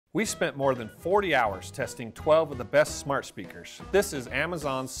We spent more than 40 hours testing 12 of the best smart speakers. This is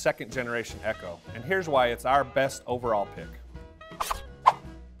Amazon's second generation Echo, and here's why it's our best overall pick.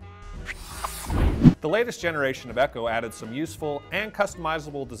 The latest generation of Echo added some useful and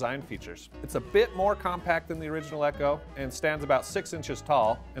customizable design features. It's a bit more compact than the original Echo and stands about 6 inches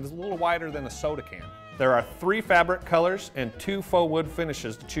tall and is a little wider than a soda can. There are 3 fabric colors and 2 faux wood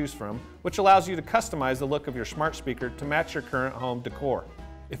finishes to choose from, which allows you to customize the look of your smart speaker to match your current home decor.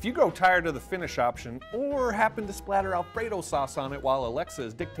 If you grow tired of the finish option or happen to splatter Alfredo sauce on it while Alexa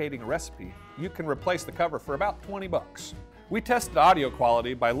is dictating a recipe, you can replace the cover for about 20 bucks. We tested audio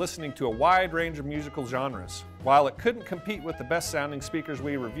quality by listening to a wide range of musical genres. While it couldn't compete with the best sounding speakers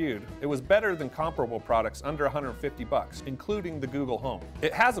we reviewed, it was better than comparable products under 150 bucks, including the Google Home.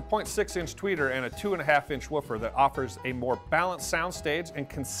 It has a 0.6-inch tweeter and a 2.5-inch woofer that offers a more balanced soundstage and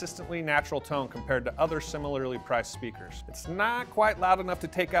consistently natural tone compared to other similarly priced speakers. It's not quite loud enough to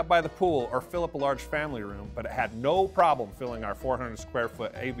take out by the pool or fill up a large family room, but it had no problem filling our 400 square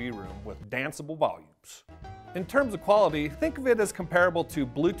foot AV room with danceable volumes. In terms of quality, think of it as comparable to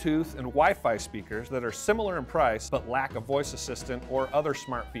Bluetooth and Wi-Fi speakers that are similar in price but lack a voice assistant or other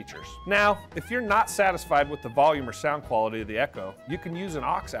smart features. Now, if you're not satisfied with the volume or sound quality of the Echo, you can use an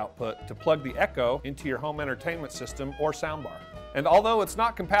aux output to plug the Echo into your home entertainment system or soundbar. And although it's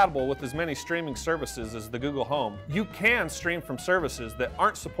not compatible with as many streaming services as the Google Home, you can stream from services that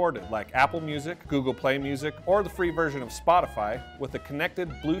aren't supported like Apple Music, Google Play Music, or the free version of Spotify with a connected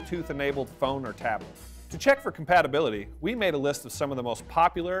Bluetooth-enabled phone or tablet. To check for compatibility, we made a list of some of the most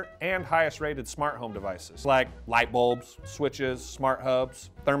popular and highest rated smart home devices, like light bulbs, switches, smart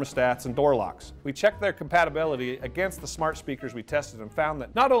hubs, thermostats, and door locks. We checked their compatibility against the smart speakers we tested and found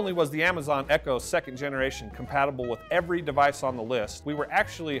that not only was the Amazon Echo second generation compatible with every device on the list, we were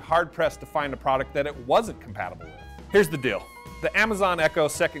actually hard-pressed to find a product that it wasn't compatible with. Here's the deal. The Amazon Echo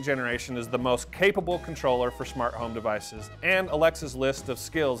second generation is the most capable controller for smart home devices, and Alexa's list of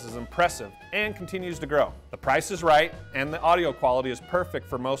skills is impressive and continues to grow. The price is right, and the audio quality is perfect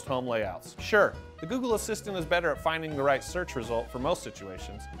for most home layouts. Sure, the Google Assistant is better at finding the right search result for most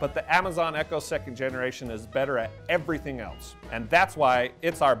situations, but the Amazon Echo second generation is better at everything else. And that's why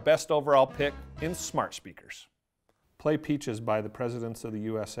it's our best overall pick in smart speakers. Play Peaches by the Presidents of the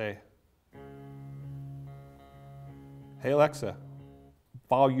USA. Hey Alexa,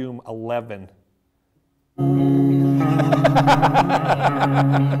 volume 11.